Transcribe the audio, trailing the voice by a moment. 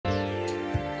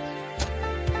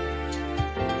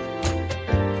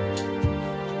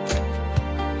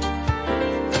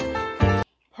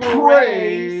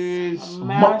Praise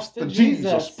Master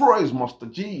Jesus. Praise Master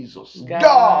Jesus.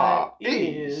 God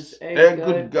is a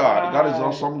good God. God is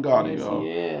awesome God. Yes, He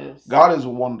is. God is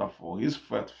wonderful. He's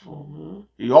faithful.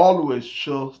 He always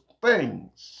shows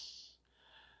things.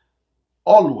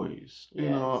 Always. Yes. You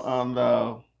know,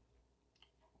 and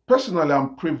personally,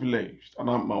 I'm privileged, and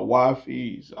my wife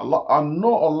is. I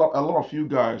know a lot of you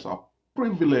guys are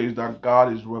privileged that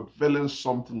God is revealing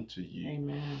something to you.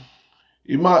 Amen.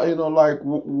 You might, like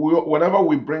whenever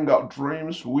we bring out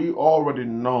dreams, we already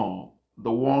know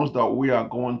the ones that we are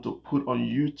going to put on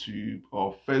YouTube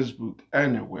or Facebook,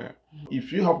 anywhere.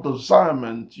 If you have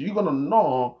discernment, you're going to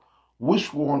know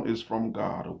which one is from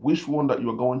God, which one that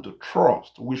you're going to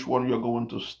trust, which one you're going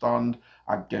to stand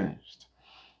against.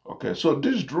 Okay, so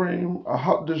this dream, I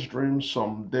had this dream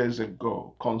some days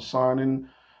ago concerning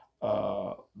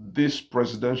this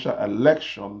presidential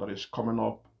election that is coming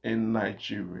up in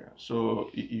Nigeria. So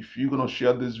if you're going to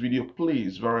share this video,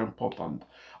 please, very important.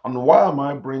 And why am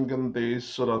I bringing this?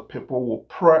 So that people will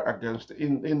pray against it.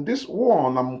 In this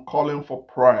one, I'm calling for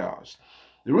prayers.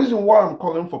 The reason why I'm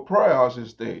calling for prayers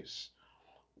is this.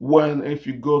 If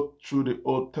you go through the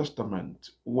Old Testament,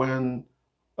 when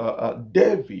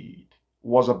David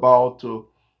was about to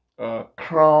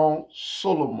crown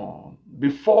Solomon,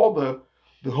 before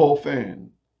the whole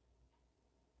thing,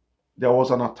 there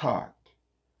was an attack.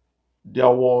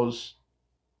 There was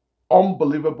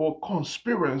unbelievable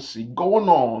conspiracy going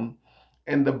on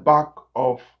in the back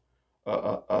of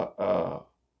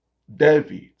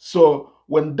David. So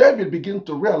when David began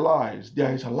to realize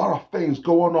there is a lot of things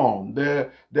going on,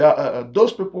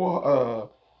 those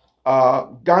people are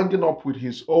ganging up with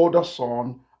his older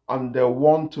son, and they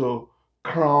want to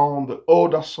crown the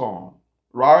older son,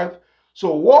 right?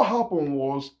 So what happened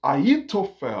was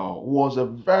Ahithophel was a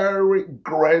very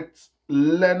great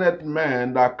learned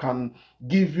man that can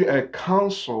give you a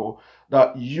counsel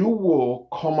that you will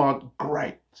come out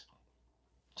great.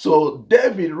 So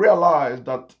David realized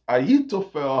that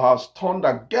Ahithophel has turned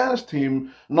against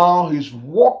him. Now he's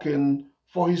working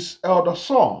for his elder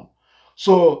son.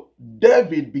 So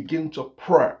David began to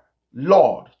pray,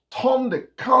 Lord, turn the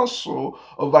counsel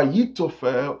of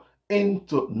Ahithophel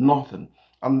into nothing.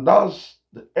 And that's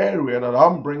the area that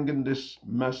I'm bringing this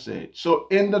message. So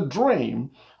in the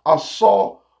dream, I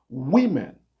saw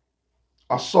women.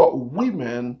 I saw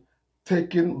women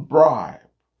taking bribe.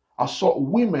 I saw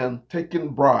women taking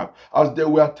bribe. As they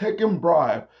were taking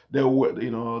bribe, they were,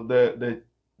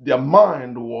 their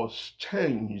mind was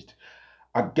changed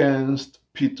against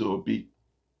Peter Obi,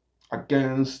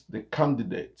 against the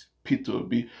candidate Peter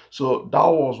Obi. So that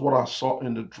was what I saw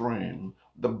in the dream.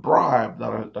 The bribe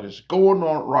that is going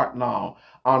on right now,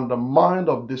 and the mind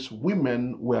of these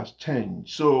women was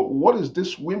changed. So what is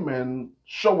this women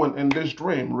showing in this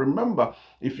dream? Remember,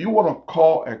 if you want to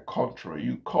call a country,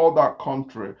 you call that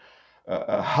country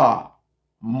her,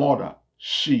 mother,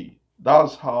 she.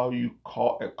 That's how you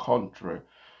call a country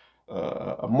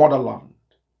a motherland.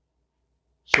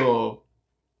 So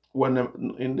when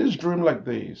in this dream like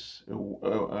this,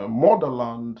 a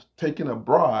motherland taking a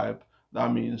bribe,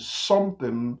 that means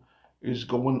something is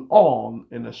going on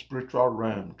in the spiritual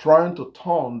realm, trying to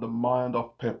turn the mind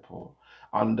of people,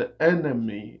 and the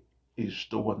enemy is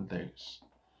doing this.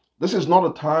 This is not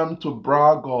a time to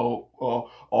brag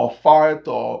or fight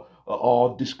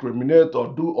or discriminate or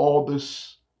do all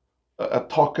this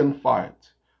talking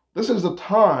fight. This is the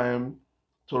time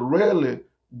to really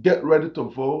get ready to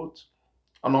vote,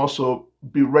 and also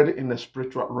be ready in the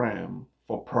spiritual realm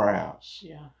for prayers.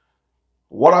 Yeah.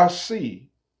 What I see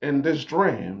in this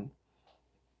dream,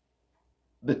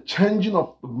 the changing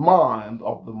of the mind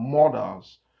of the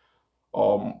mothers,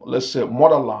 let's say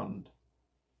motherland,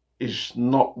 is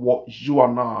not what you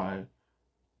and I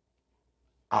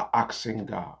are asking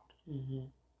God.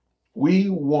 We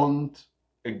want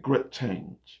a great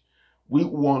change. We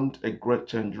want a great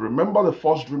change. Remember the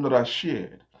first dream that I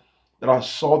shared, that I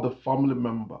saw the family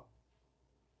member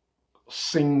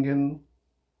singing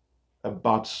a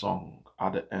bad song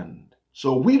at the end.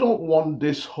 So we don't want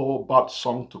this whole bad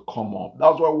song to come up.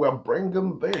 That's why we're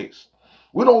bringing this.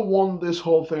 We don't want this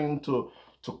whole thing to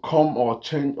come or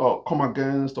change or come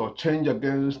against or change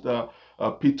against the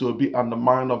P2B and the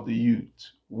mind of the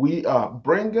youth. We are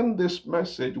bringing this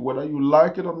message, whether you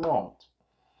like it or not.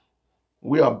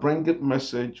 We are bringing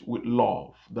message with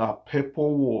love, that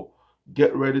people will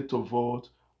get ready to vote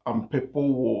and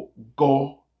people will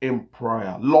go in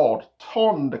prayer. Lord,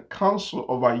 turn the counsel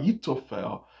of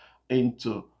Ahithophel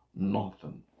into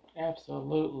nothing.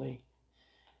 Absolutely.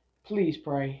 Please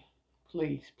pray.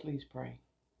 Please, please pray.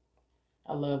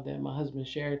 I love that my husband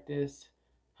shared this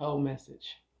whole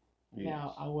message. Yes.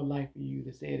 Now, I would like for you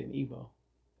to say it in Igbo,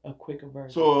 a quicker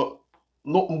version. So,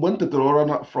 no, when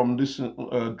the from this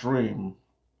dream,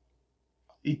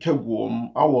 ike gwụ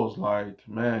m, I was like,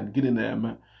 man, gịnị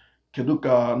na-eme? Kedu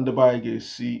ka ndị be anyị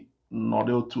ga-esi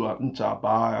nọdụ otu a ncha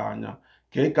baa ya anya?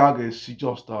 Ka ị ka a ga-esi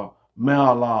just mee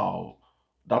ala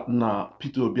that na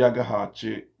Peter Obi agaghị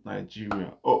achị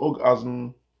Nigeria? As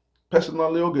in,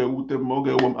 personally, oge ewute m, oge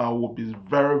ewe m, I would be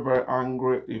very, very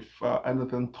angry if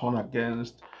anything turned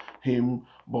against him.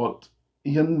 But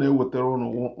ihe m na-ewetara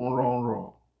ụnụ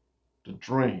nrọ the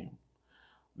dream.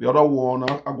 The other one,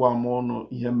 agwa m ọnụ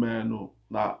ihe menụ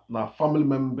na family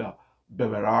member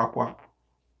bebere akwa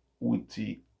with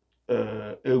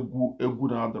egwu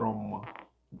na-adọrọ mma,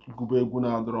 gụba egwu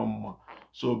na-adọrọ mma.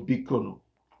 So biko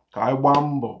ka anyị gbaa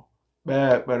mbọ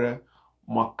kpee ekpere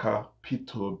maka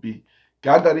Peter Obi,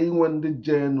 ka a gara inwe ndị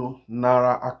jenu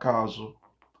nara aka azụ,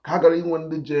 ka a gara inwe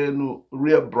ndị jenu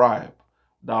real bribe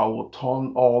that will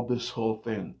turn all this whole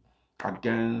thing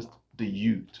against the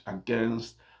youth,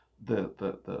 against the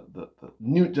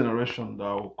new generation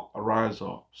that will rise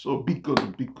up. So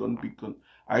beacon,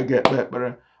 I get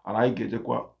better and I get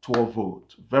to a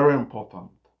vote. Very important.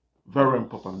 Very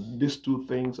important. These two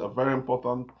things are very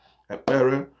important. A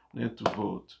parent need to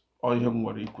vote. Or you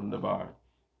what you couldn't buy.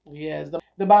 Yes,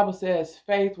 the Bible says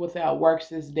faith without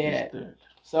works is dead.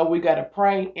 So we gotta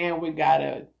pray and we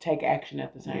gotta take action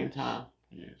at the same time.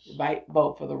 Yes.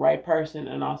 Vote for the right person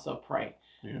and also pray.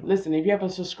 Yeah. Listen, if you haven't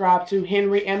subscribed to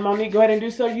Henry and Monique, go ahead and do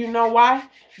so. You know why?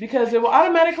 Because it will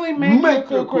automatically make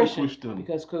you a cool Christian.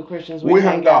 Because cool Christians, we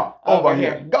hang out over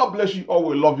here. God bless you all.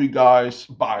 We love you guys.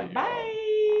 Bye. Bye.